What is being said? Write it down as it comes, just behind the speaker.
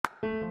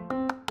Hey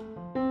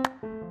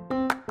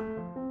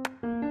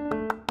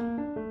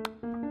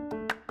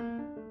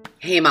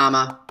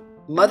mama,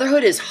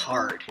 motherhood is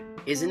hard,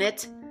 isn't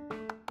it?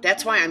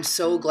 That's why I'm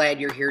so glad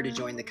you're here to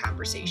join the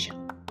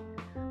conversation.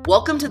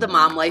 Welcome to the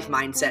Mom Life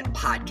Mindset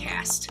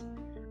podcast.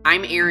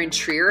 I'm Erin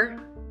Trier,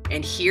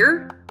 and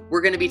here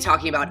we're going to be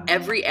talking about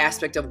every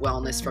aspect of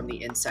wellness from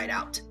the inside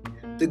out.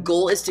 The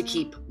goal is to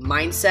keep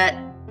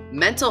mindset,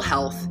 mental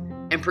health,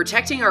 and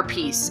protecting our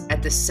peace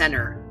at the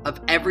center of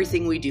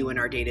everything we do in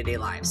our day-to-day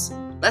lives.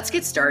 Let's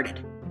get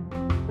started.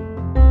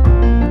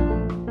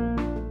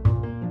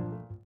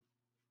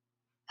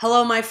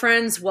 Hello, my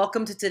friends.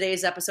 Welcome to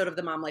today's episode of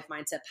the Mom Life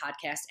Mindset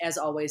podcast. As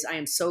always, I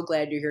am so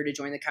glad you're here to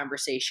join the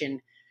conversation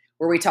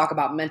where we talk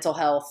about mental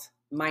health,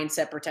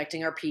 mindset,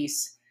 protecting our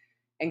peace,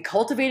 and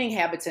cultivating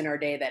habits in our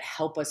day that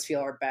help us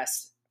feel our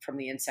best from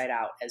the inside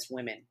out as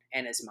women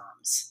and as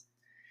moms.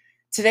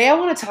 Today, I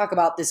want to talk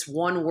about this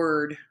one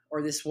word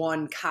or this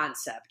one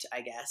concept,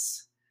 I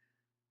guess,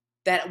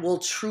 that will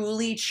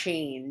truly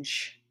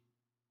change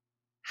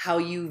how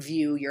you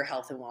view your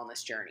health and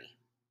wellness journey.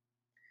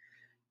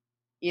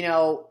 You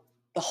know,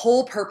 the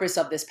whole purpose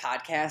of this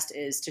podcast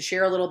is to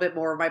share a little bit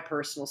more of my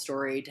personal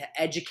story,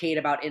 to educate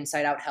about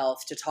inside out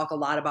health, to talk a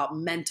lot about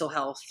mental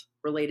health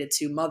related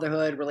to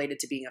motherhood, related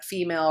to being a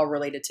female,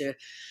 related to,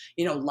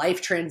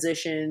 life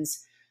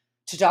transitions,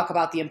 to talk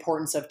about the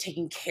importance of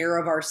taking care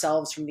of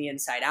ourselves from the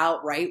inside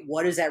out, right?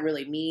 What does that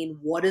really mean?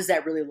 What does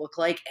that really look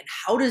like? And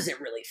how does it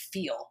really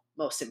feel,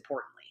 most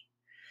importantly?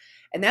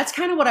 And that's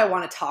kind of what I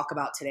want to talk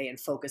about today and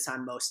focus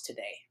on most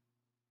today.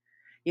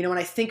 You know, when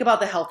I think about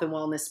the health and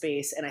wellness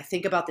space and I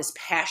think about this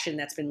passion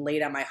that's been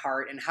laid on my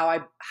heart and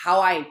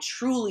how I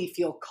truly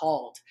feel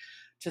called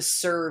to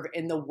serve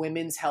in the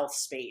women's health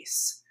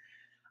space,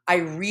 I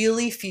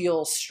really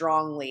feel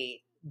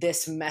strongly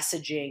this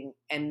messaging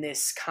and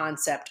this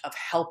concept of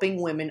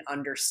helping women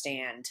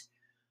understand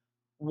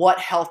what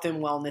health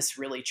and wellness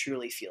really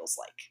truly feels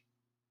like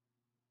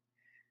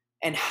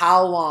and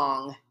how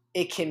long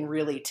it can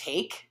really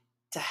take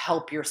to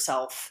help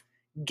yourself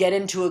get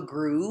into a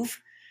groove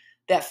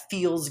that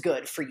feels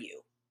good for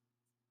you.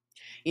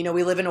 You know,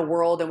 we live in a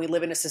world and we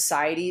live in a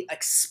society,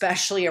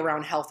 especially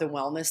around health and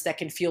wellness, that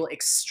can feel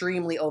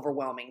extremely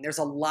overwhelming. There's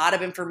a lot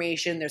of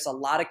information. There's a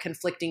lot of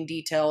conflicting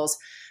details.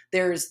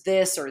 There's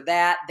this or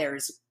that.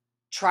 There's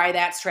try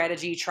that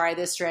strategy, try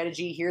this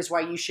strategy. Here's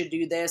why you should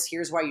do this.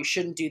 Here's why you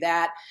shouldn't do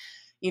that.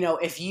 You know,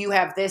 if you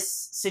have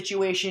this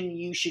situation,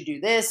 you should do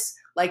this.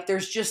 Like,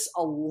 there's just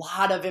a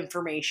lot of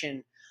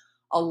information,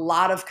 a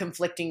lot of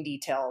conflicting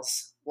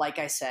details, like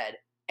I said.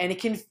 And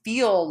it can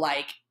feel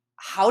like,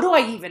 how do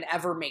I even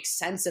ever make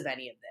sense of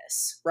any of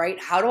this, right?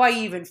 How do I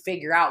even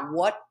figure out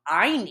what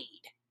I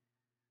need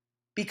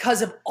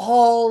because of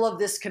all of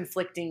this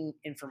conflicting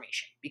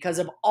information, because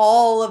of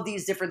all of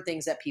these different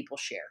things that people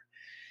share?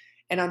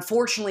 And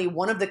unfortunately,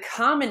 one of the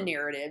common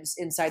narratives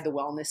inside the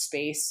wellness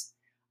space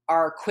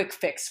are quick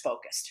fix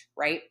focused,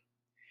 right?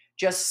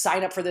 Just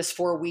sign up for this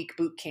 4-week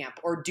boot camp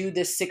or do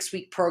this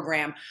 6-week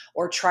program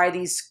or try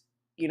these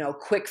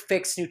quick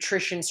fix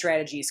nutrition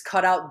strategies,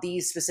 cut out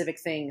these specific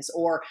things,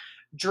 or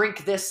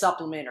drink this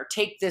supplement or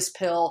take this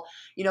pill.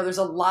 There's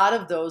a lot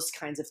of those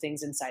kinds of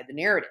things inside the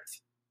narrative.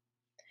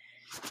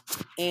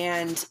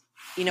 And,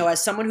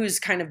 as someone who's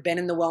kind of been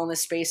in the wellness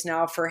space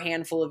now for a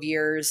handful of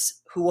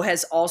years, who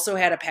has also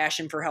had a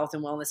passion for health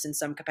and wellness in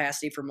some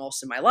capacity for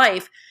most of my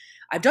life,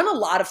 I've done a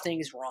lot of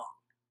things wrong,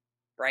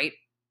 right?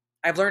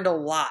 I've learned a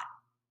lot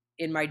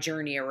in my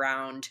journey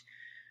around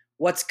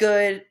what's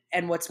good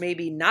and what's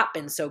maybe not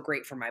been so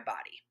great for my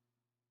body.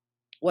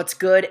 What's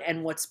good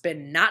and what's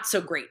been not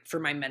so great for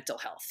my mental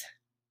health.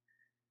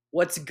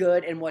 What's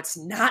good and what's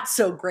not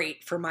so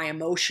great for my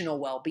emotional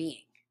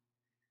well-being.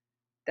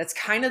 That's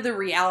kind of the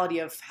reality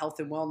of health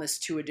and wellness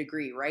to a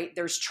degree, right?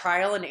 There's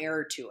trial and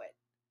error to it.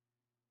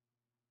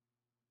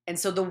 And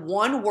so the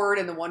one word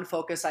and the one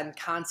focus on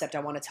concept I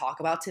want to talk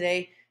about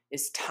today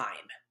is time.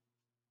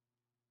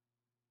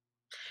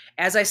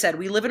 As I said,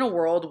 we live in a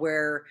world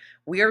where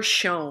we are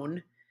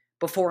shown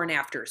before and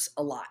afters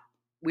a lot.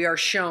 We are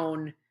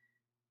shown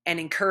and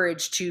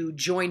encouraged to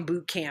join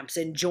boot camps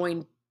and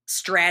join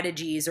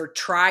strategies or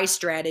try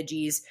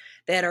strategies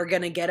that are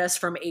going to get us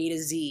from A to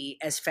Z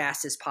as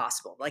fast as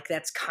possible. Like,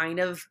 that's kind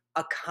of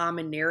a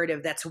common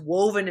narrative that's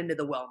woven into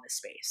the wellness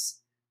space.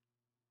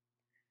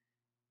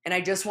 And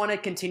I just want to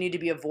continue to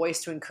be a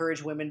voice to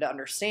encourage women to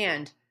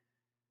understand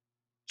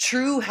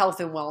true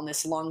health and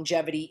wellness,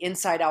 longevity,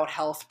 inside out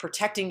health,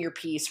 protecting your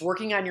peace,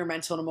 working on your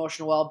mental and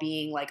emotional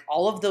well-being, like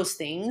all of those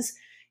things.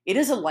 It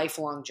is a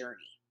lifelong journey.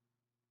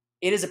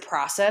 It is a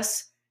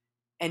process,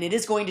 and it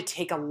is going to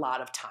take a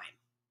lot of time.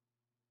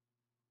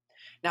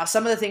 Now,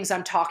 some of the things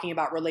I'm talking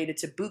about related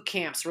to boot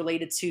camps,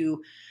 related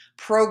to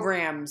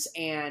programs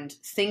and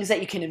things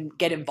that you can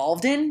get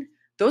involved in,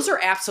 those are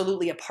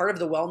absolutely a part of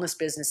the wellness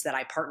business that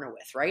I partner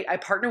with, right? I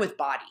partner with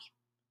Body.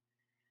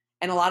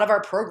 And a lot of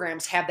our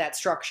programs have that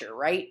structure,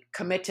 right?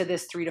 Commit to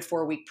this 3 to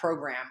 4 week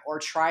program, or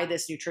try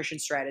this nutrition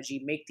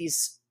strategy, make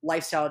these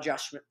lifestyle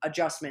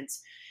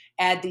adjustments,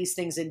 add these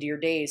things into your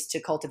days to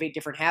cultivate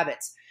different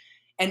habits.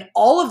 And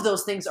all of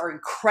those things are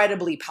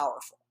incredibly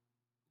powerful.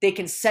 They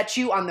can set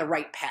you on the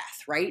right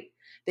path, right?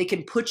 They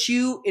can put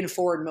you in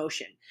forward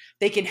motion.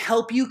 They can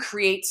help you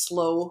create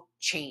slow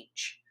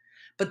change.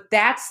 But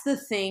that's the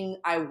thing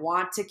I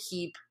want to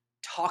keep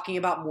talking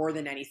about more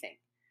than anything.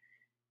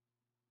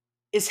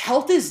 Is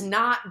health is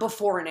not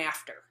before and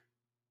after.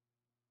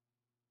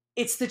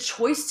 It's the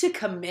choice to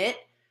commit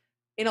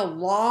in a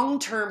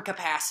long-term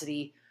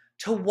capacity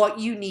to what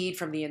you need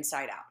from the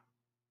inside out.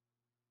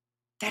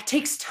 That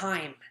takes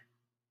time.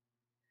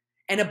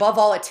 And above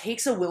all, it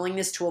takes a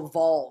willingness to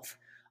evolve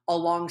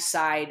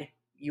alongside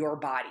your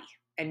body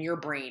and your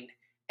brain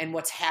and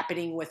what's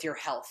happening with your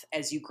health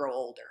as you grow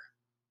older.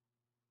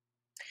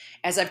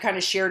 As I've kind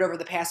of shared over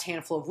the past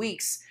handful of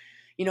weeks,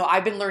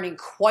 I've been learning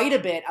quite a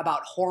bit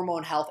about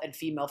hormone health and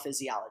female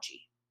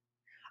physiology.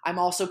 I'm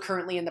also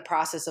currently in the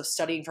process of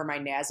studying for my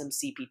NASM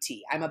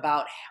CPT. I'm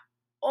about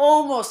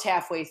almost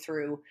halfway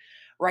through.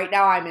 Right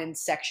now I'm in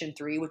section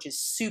 3, which is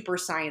super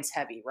science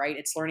heavy, right?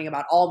 It's learning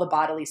about all the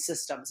bodily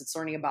systems. It's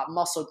learning about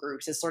muscle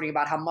groups. It's learning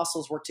about how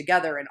muscles work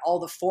together and all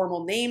the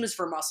formal names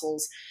for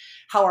muscles,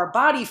 how our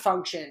body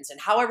functions and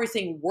how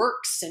everything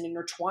works and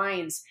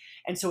intertwines.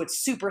 And so it's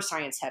super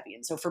science heavy.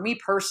 And so for me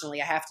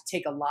personally, I have to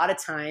take a lot of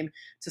time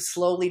to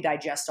slowly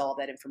digest all of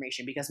that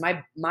information because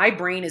my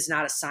brain is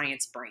not a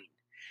science brain.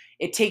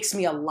 It takes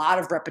me a lot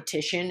of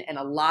repetition and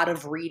a lot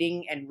of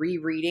reading and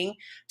rereading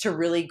to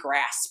really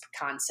grasp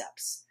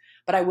concepts.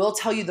 But I will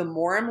tell you, the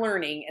more I'm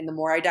learning and the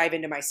more I dive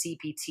into my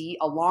CPT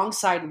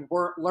alongside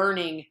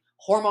learning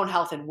hormone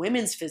health and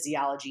women's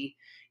physiology,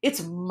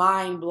 it's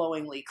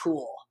mind-blowingly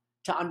cool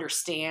to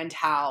understand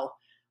how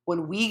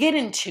when we get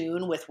in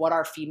tune with what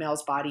our female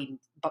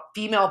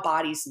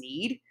bodies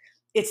need,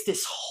 it's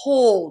this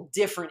whole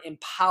different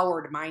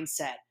empowered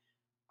mindset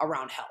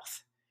around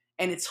health.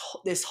 And it's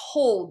this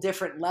whole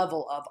different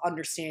level of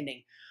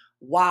understanding.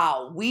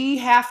 Wow, we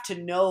have to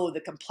know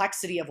the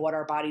complexity of what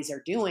our bodies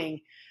are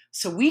doing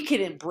so we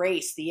can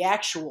embrace the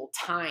actual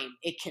time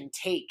it can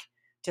take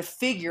to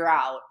figure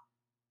out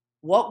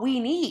what we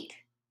need.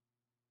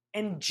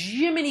 And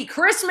Jiminy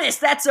Christmas,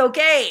 that's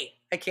okay.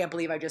 I can't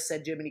believe I just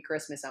said Jiminy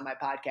Christmas on my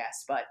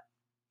podcast, but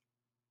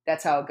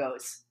that's how it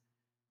goes.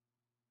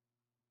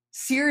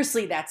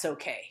 Seriously, that's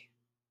okay.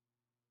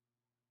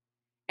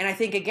 And I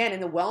think, again,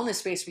 in the wellness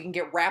space, we can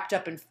get wrapped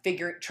up in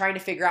trying to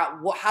figure out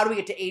how do we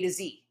get to A to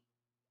Z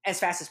as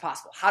fast as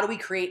possible? How do we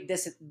create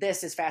this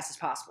as fast as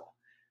possible?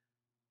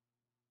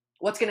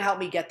 What's going to help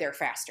me get there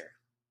faster?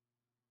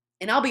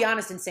 And I'll be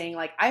honest in saying,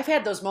 I've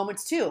had those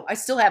moments too. I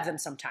still have them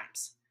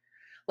sometimes.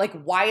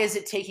 Why is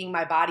it taking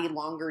my body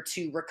longer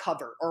to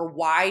recover? Or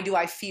why do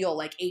I feel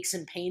like aches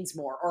and pains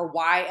more? Or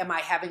why am I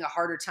having a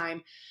harder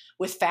time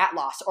with fat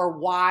loss? Or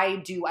why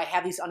do I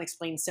have these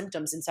unexplained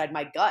symptoms inside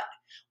my gut?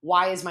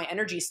 Why is my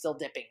energy still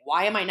dipping?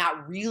 Why am I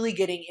not really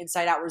getting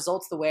inside out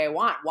results the way I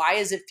want? Why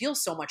does it feel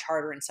so much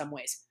harder in some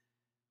ways?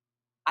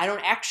 I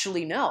don't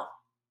actually know.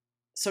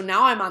 So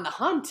now I'm on the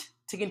hunt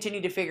to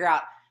continue to figure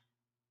out,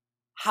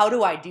 how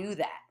do I do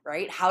that,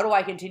 right? How do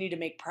I continue to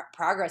make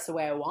progress the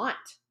way I want?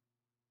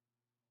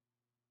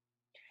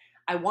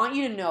 I want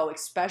you to know,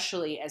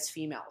 especially as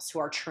females who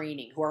are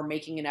training, who are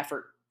making an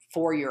effort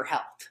for your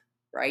health,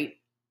 right?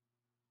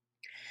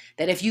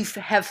 That if you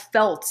have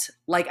felt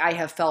like I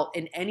have felt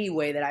in any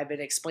way that I've been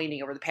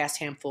explaining over the past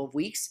handful of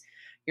weeks,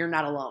 you're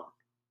not alone.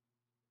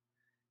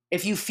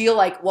 If you feel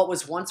like what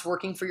was once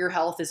working for your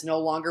health is no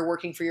longer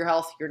working for your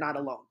health, you're not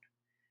alone.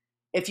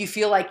 If you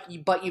feel like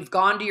you've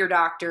gone to your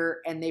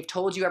doctor and they've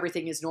told you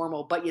everything is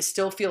normal, but you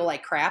still feel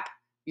like crap,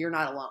 you're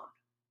not alone.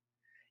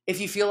 If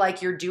you feel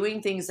like you're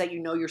doing things that you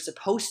know you're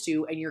supposed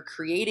to and you're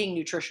creating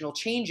nutritional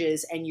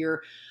changes and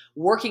you're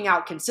working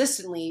out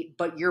consistently,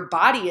 but your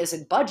body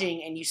isn't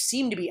budging and you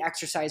seem to be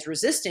exercise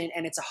resistant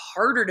and it's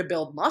harder to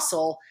build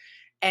muscle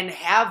and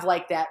have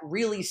that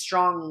really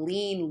strong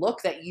lean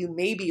look that you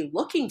may be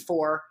looking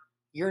for,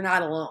 you're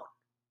not alone.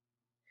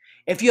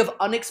 If you have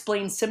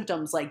unexplained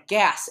symptoms like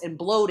gas and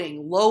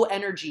bloating, low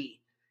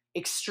energy,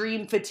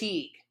 extreme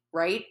fatigue,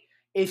 right?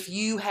 If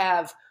you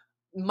have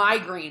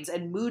migraines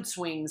and mood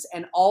swings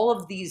and all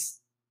of these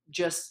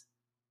just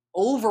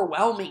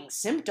overwhelming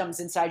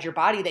symptoms inside your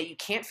body that you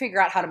can't figure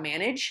out how to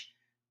manage,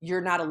 you're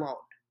not alone.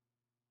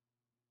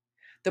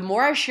 The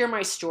more I share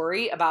my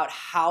story about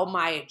how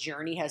my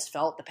journey has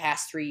felt the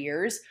past 3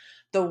 years,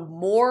 the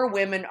more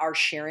women are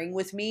sharing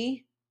with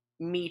me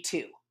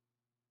too.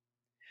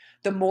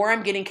 The more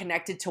I'm getting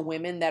connected to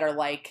women that are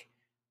like,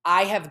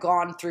 I have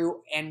gone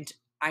through and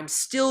I'm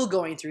still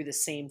going through the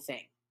same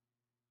thing.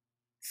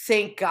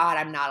 Thank God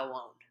I'm not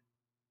alone.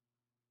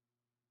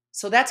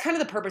 So that's kind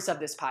of the purpose of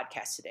this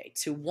podcast today,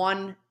 to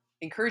 1,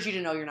 encourage you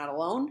to know you're not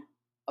alone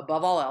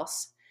above all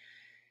else.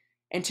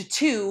 And to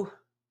 2,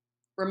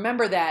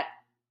 remember that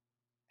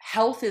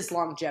health is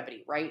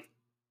longevity, right?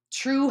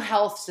 True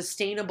health,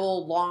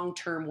 sustainable,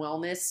 long-term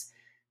wellness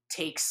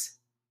takes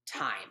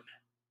time.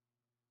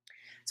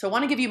 So I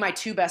want to give you my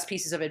 2 best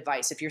pieces of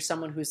advice. If you're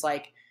someone who's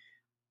like,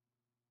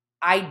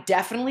 I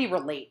definitely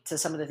relate to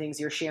some of the things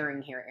you're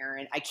sharing here,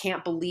 Erin. I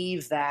can't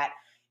believe that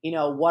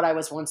what I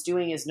was once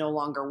doing is no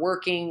longer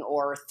working,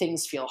 or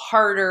things feel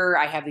harder.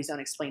 I have these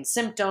unexplained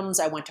symptoms.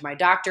 I went to my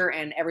doctor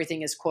and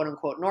everything is quote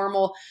unquote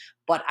normal,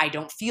 but I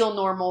don't feel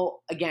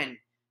normal. Again,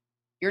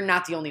 you're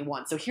not the only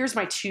one. So here's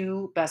my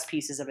two best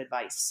pieces of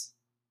advice.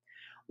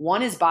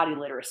 One is body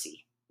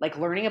literacy. Like,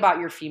 learning about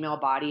your female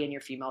body and your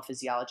female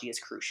physiology is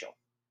crucial.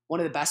 One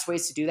of the best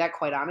ways to do that,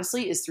 quite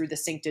honestly, is through the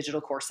Sync Digital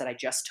course that I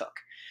just took.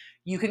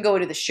 You can go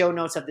to the show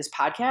notes of this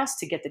podcast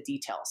to get the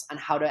details on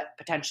how to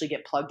potentially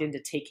get plugged into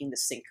taking the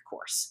Sync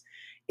course.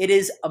 It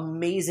is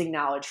amazing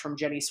knowledge from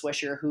Jenny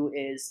Swisher, who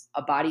is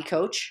a body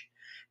coach.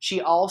 She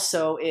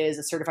also is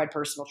a certified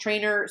personal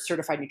trainer,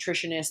 certified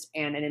nutritionist,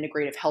 and an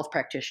integrative health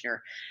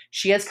practitioner.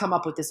 She has come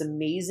up with this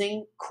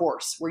amazing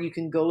course where you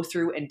can go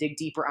through and dig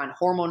deeper on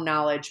hormone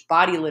knowledge,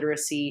 body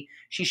literacy.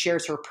 She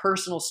shares her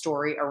personal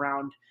story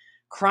around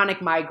chronic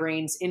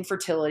migraines,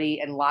 infertility,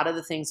 and a lot of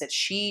the things that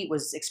she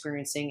was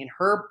experiencing in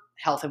her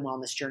health and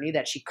wellness journey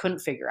that she couldn't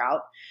figure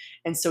out.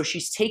 And so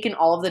she's taken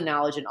all of the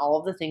knowledge and all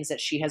of the things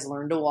that she has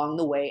learned along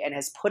the way and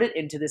has put it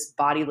into this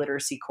body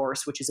literacy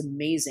course, which is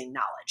amazing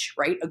knowledge,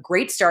 right? A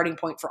great starting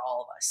point for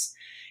all of us.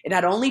 It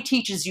not only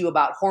teaches you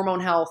about hormone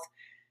health,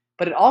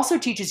 but it also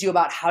teaches you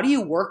about how do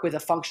you work with a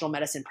functional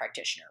medicine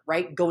practitioner,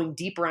 right? Going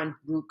deeper on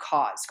root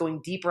cause,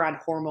 going deeper on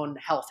hormone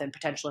health and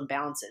potential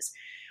imbalances.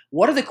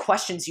 What are the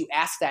questions you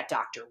ask that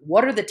doctor?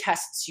 What are the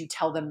tests you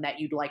tell them that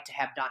you'd like to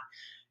have done?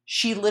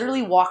 She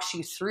literally walks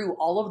you through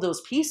all of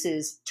those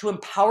pieces to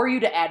empower you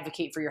to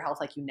advocate for your health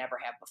like you never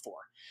have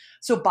before.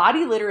 So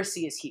body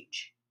literacy is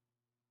huge.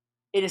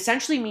 It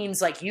essentially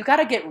means like you got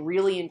to get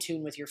really in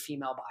tune with your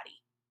female body.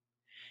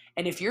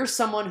 And if you're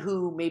someone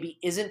who maybe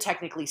isn't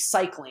technically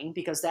cycling,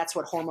 because that's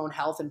what hormone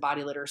health and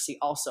body literacy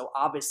also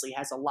obviously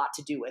has a lot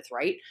to do with,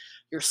 right?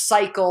 Your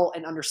cycle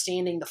and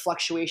understanding the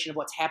fluctuation of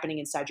what's happening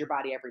inside your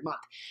body every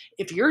month.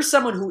 If you're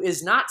someone who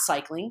is not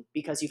cycling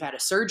because you've had a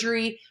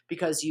surgery,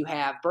 because you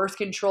have birth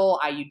control,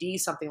 IUD,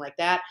 something like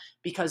that,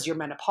 because you're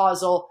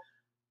menopausal,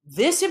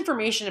 this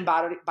information in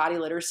body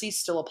literacy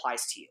still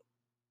applies to you.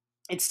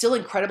 It's still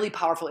incredibly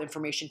powerful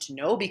information to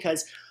know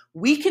because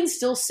we can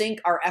still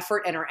sync our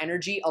effort and our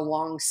energy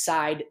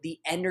alongside the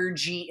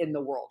energy in the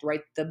world,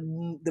 right? The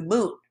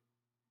moon.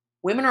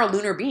 Women are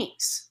lunar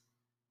beings.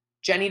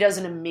 Jenny does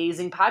an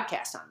amazing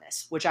podcast on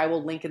this, which I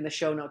will link in the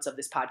show notes of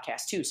this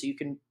podcast too, so you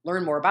can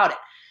learn more about it.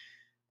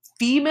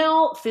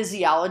 Female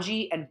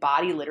physiology and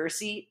body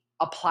literacy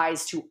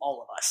applies to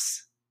all of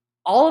us.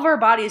 All of our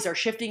bodies are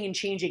shifting and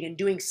changing and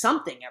doing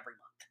something every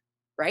month,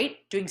 right?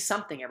 Doing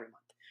something every month.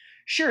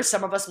 Sure,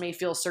 some of us may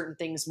feel certain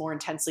things more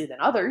intensely than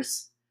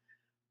others,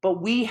 but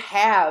we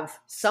have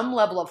some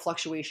level of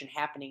fluctuation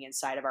happening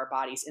inside of our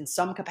bodies in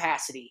some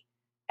capacity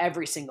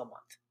every single month.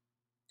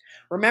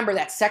 Remember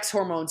that sex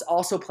hormones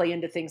also play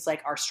into things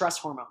like our stress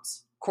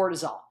hormones,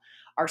 cortisol.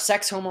 Our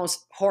sex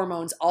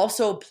hormones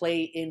also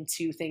play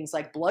into things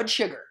like blood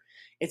sugar.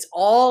 It's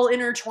all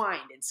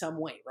intertwined in some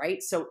way,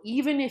 right? So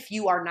even if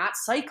you are not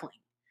cycling,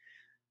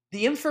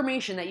 the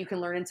information that you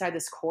can learn inside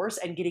this course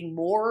and getting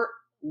more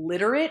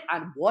literate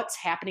on what's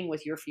happening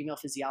with your female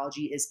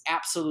physiology is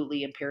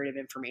absolutely imperative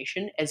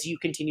information as you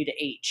continue to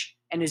age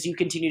and as you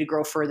continue to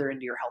grow further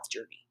into your health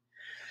journey.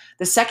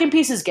 The second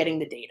piece is getting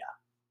the data.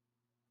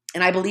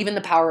 And I believe in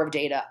the power of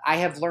data. I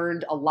have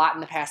learned a lot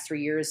in the past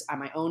 3 years on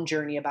my own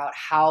journey about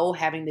how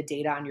having the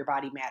data on your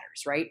body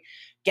matters, right?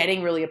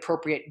 Getting really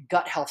appropriate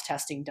gut health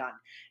testing done,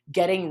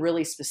 getting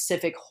really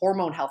specific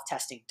hormone health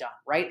testing done,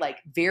 right? Like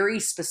very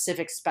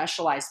specific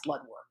specialized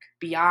blood work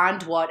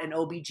beyond what an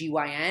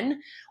OBGYN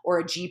or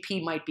a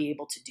GP might be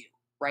able to do,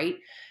 right?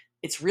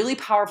 It's really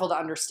powerful to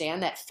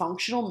understand that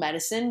functional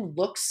medicine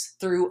looks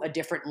through a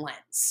different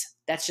lens.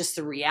 That's just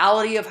the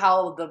reality of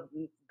how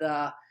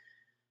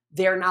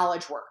their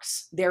knowledge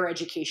works, their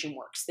education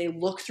works. They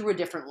look through a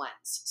different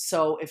lens.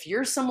 So if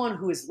you're someone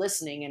who is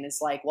listening and is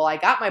like, well, I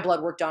got my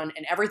blood work done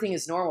and everything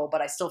is normal,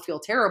 but I still feel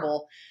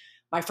terrible,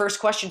 my first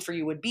question for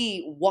you would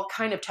be, what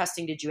kind of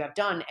testing did you have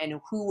done and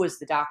who was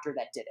the doctor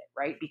that did it,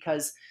 right?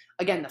 Because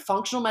again, the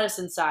functional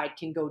medicine side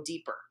can go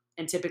deeper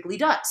and typically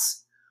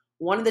does.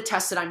 One of the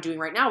tests that I'm doing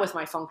right now with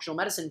my functional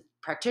medicine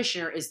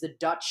practitioner is the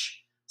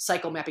Dutch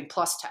Cycle Mapping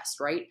Plus test,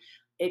 right?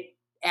 It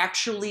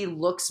actually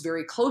looks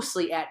very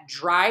closely at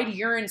dried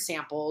urine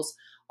samples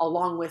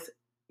along with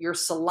your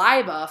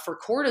saliva for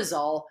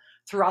cortisol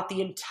throughout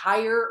the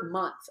entire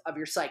month of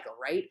your cycle,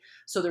 right?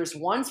 So there's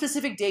one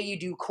specific day you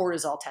do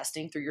cortisol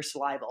testing through your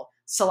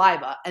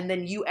saliva, and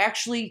then you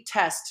actually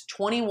test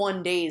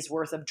 21 days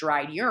worth of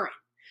dried urine.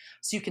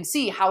 So you can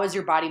see how is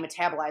your body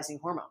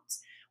metabolizing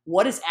hormones?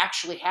 What is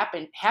actually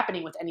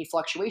happening with any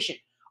fluctuation?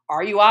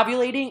 Are you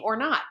ovulating or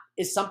not?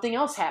 Is something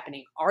else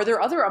happening? Are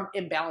there other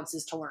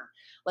imbalances to learn?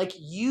 Like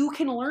you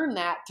can learn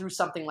that through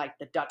something like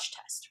the Dutch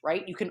test,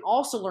 right? You can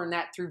also learn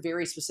that through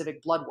very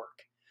specific blood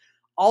work,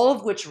 all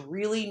of which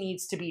really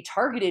needs to be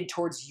targeted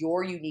towards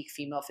your unique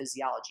female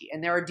physiology.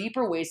 And there are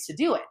deeper ways to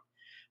do it,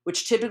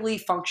 which typically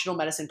functional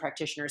medicine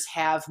practitioners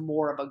have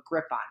more of a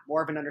grip on,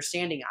 more of an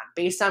understanding on,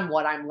 based on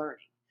what I'm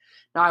learning.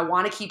 Now, I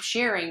want to keep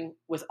sharing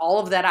with all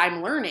of that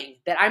I'm learning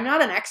that I'm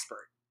not an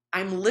expert.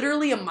 I'm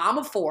literally a mom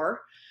of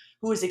 4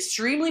 who is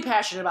extremely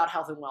passionate about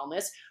health and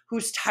wellness,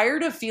 who's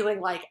tired of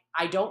feeling like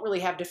I don't really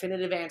have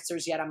definitive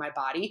answers yet on my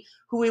body,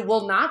 who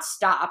will not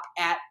stop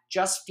at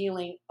just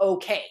feeling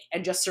okay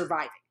and just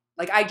surviving.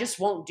 Like, I just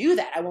won't do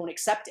that. I won't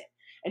accept it.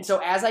 And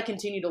so as I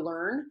continue to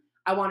learn,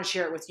 I want to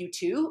share it with you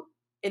too,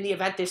 in the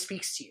event this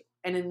speaks to you.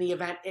 And in the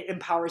event it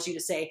empowers you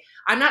to say,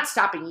 I'm not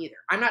stopping either.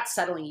 I'm not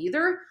settling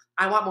either.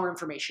 I want more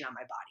information on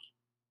my body.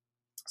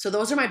 So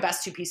those are my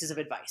best two pieces of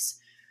advice.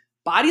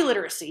 Body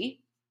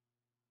literacy,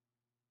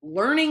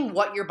 learning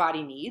what your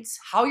body needs,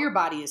 how your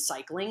body is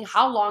cycling,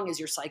 how long is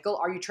your cycle,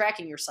 are you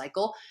tracking your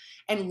cycle,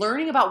 and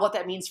learning about what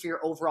that means for your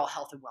overall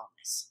health and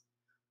wellness.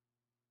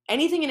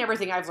 Anything and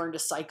everything I've learned to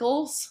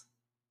cycles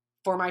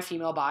for my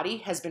female body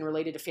has been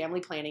related to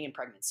family planning and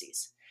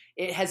pregnancies.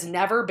 It has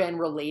never been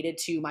related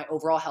to my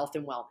overall health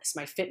and wellness,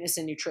 my fitness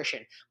and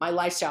nutrition, my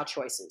lifestyle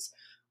choices,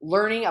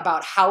 learning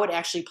about how it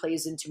actually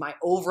plays into my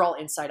overall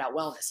inside-out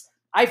wellness.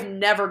 I've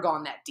never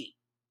gone that deep.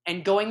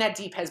 And going that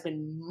deep has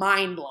been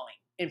mind-blowing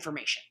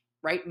information,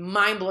 right?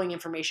 Mind-blowing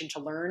information to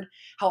learn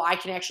how I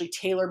can actually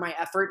tailor my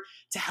effort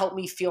to help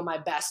me feel my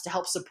best, to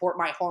help support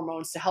my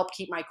hormones, to help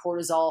keep my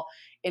cortisol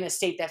in a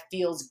state that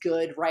feels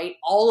good, right?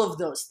 All of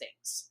those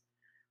things.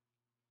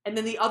 And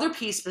then the other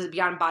piece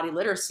beyond body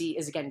literacy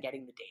is, again,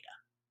 getting the data.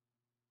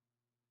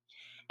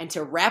 And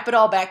to wrap it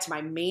all back to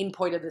my main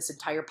point of this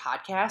entire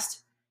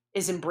podcast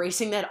is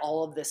embracing that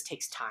all of this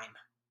takes time.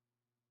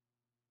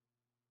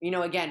 You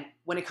know, again,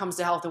 when it comes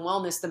to health and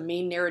wellness, the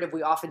main narrative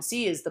we often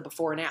see is the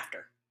before and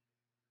after.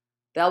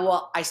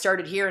 Well, I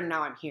started here and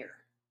now I'm here.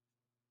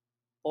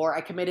 Or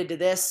I committed to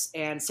this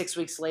and 6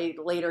 weeks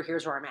later,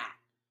 here's where I'm at.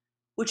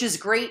 Which is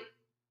great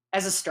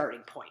as a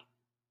starting point.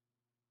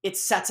 It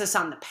sets us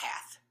on the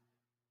path.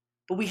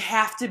 But we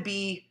have to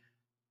be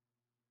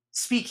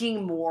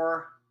speaking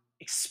more,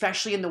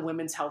 especially in the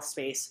women's health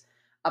space,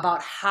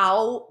 about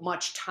how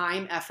much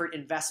time, effort,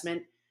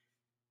 investment,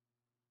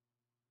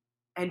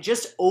 and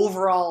just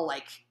overall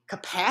like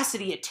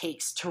capacity it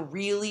takes to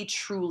really,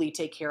 truly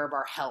take care of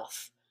our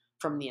health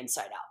from the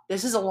inside out.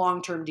 This is a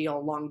long-term deal, a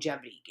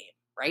longevity game,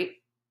 right?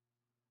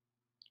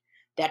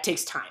 That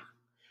takes time.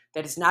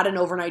 That is not an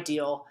overnight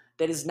deal.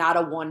 That is not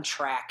a one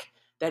track.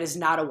 That is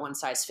not a one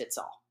size fits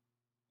all.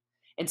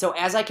 And so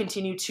as I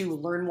continue to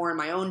learn more in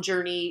my own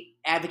journey,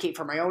 advocate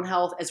for my own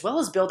health, as well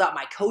as build out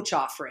my coach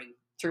offering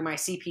through my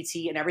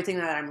CPT and everything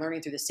that I'm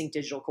learning through the Sync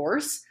Digital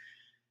course,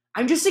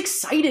 I'm just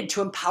excited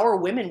to empower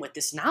women with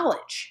this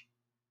knowledge.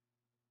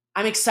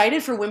 I'm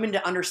excited for women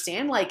to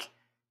understand, like,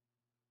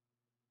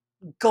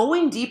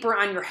 going deeper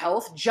on your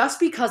health just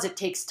because it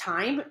takes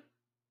time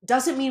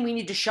doesn't mean we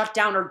need to shut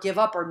down or give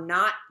up or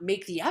not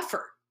make the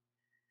effort.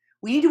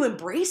 We need to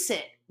embrace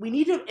it. We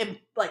need to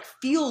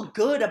feel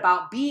good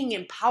about being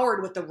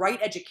empowered with the right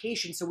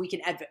education so we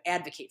can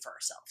advocate for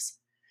ourselves.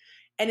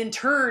 And in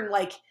turn,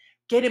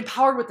 get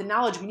empowered with the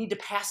knowledge we need to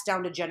pass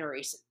down to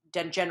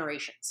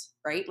generations,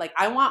 right? Like,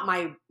 I want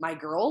my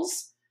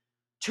girls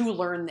to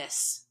learn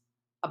this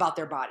about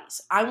their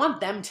bodies. I want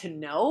them to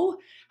know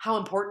how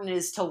important it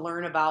is to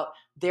learn about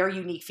their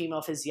unique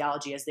female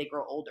physiology as they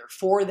grow older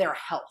for their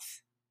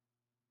health.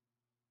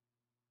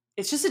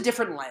 It's just a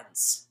different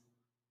lens.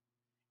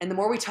 And the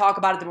more we talk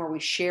about it, the more we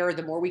share,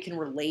 the more we can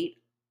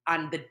relate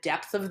on the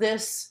depth of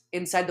this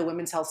inside the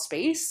women's health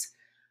space,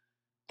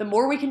 the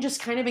more we can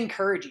just kind of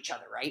encourage each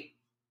other, right?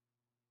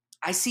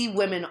 I see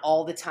women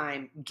all the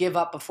time give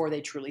up before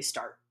they truly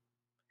start.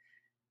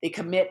 They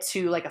commit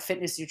to like a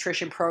fitness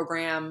nutrition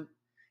program.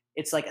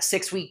 It's like a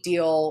 6-week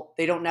deal.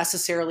 They don't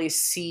necessarily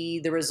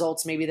see the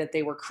results maybe that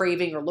they were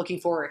craving or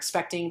looking for or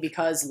expecting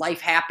because life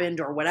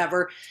happened or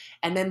whatever.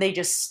 And then they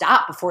just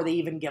stop before they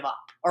even give up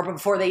or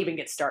before they even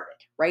get started,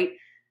 right?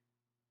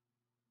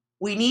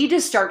 We need to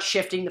start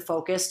shifting the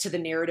focus to the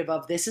narrative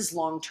of this is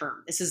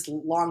long-term. This is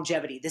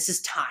longevity. This is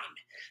time.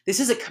 This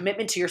is a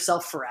commitment to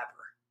yourself forever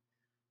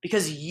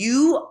because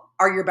you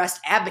are your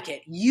best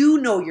advocate. You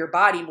know your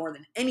body more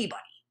than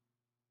anybody.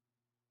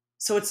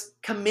 So it's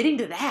committing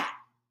to that,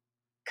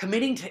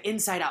 committing to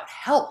inside out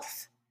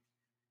health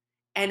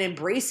and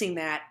embracing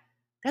that.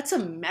 That's a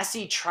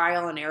messy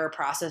trial and error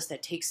process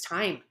that takes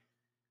time.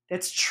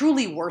 That's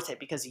truly worth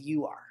it because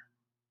you are,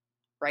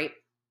 right?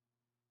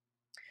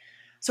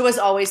 So as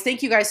always,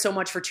 thank you guys so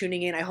much for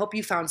tuning in. I hope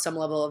you found some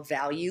level of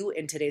value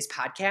in today's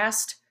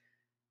podcast.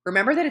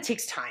 Remember that it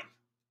takes time.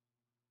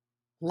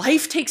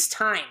 Life takes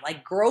time.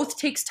 Like, growth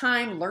takes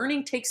time.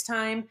 Learning takes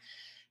time.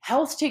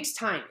 Health takes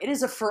time. It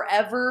is a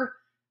forever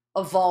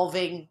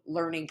evolving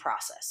learning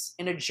process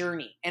and a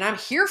journey. And I'm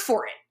here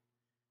for it.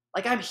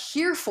 Like, I'm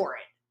here for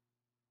it.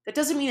 That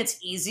doesn't mean it's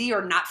easy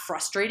or not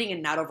frustrating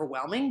and not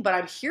overwhelming, but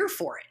I'm here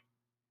for it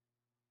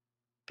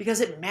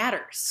because it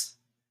matters.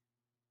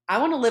 I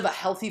want to live a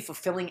healthy,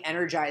 fulfilling,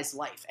 energized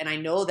life. And I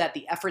know that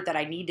the effort that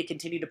I need to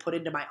continue to put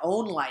into my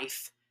own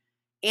life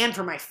and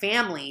for my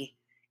family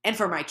and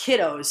for my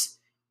kiddos,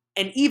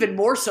 and even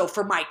more so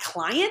for my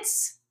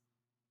clients,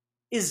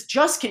 is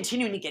just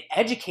continuing to get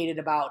educated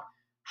about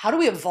how do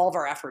we evolve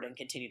our effort and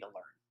continue to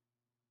learn.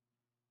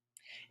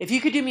 If you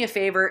could do me a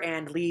favor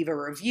and leave a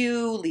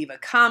review, leave a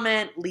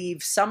comment,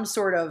 leave some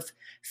sort of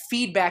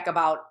feedback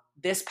about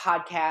this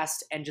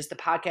podcast and just the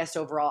podcast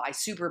overall, I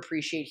super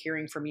appreciate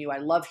hearing from you. I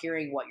love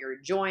hearing what you're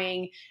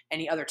enjoying,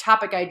 any other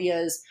topic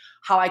ideas,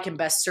 how I can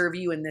best serve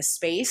you in this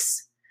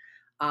space.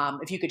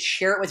 If you could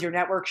share it with your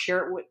network,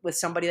 share it with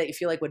somebody that you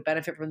feel like would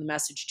benefit from the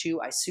message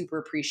too, I super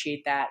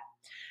appreciate that.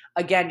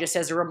 Again, just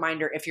as a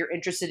reminder, if you're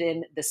interested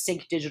in the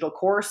Sync digital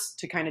course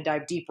to kind of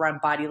dive deeper on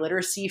body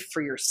literacy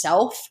for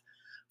yourself,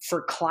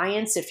 for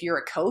clients, if you're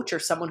a coach or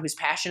someone who's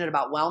passionate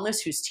about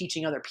wellness, who's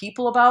teaching other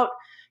people about,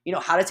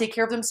 how to take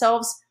care of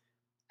themselves,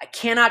 I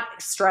cannot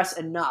stress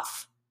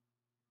enough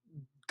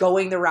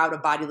going the route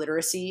of body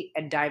literacy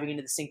and diving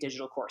into the Sync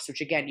digital course,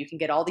 which again, you can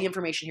get all the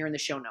information here in the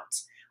show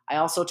notes. I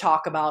also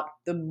talk about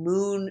the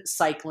moon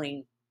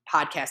cycling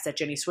podcast that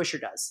Jenny Swisher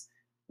does,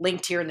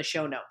 linked here in the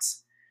show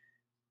notes.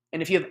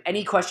 And if you have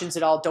any questions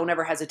at all, don't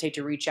ever hesitate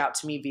to reach out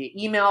to me via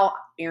email,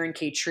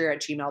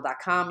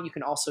 erinktreer@gmail.com. You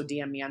can also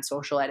DM me on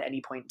social at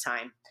any point in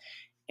time.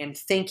 And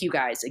thank you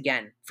guys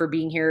again for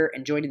being here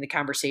and joining the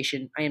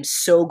conversation. I am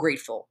so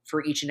grateful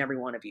for each and every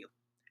one of you.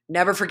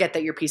 Never forget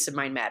that your peace of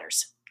mind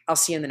matters. I'll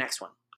see you in the next one.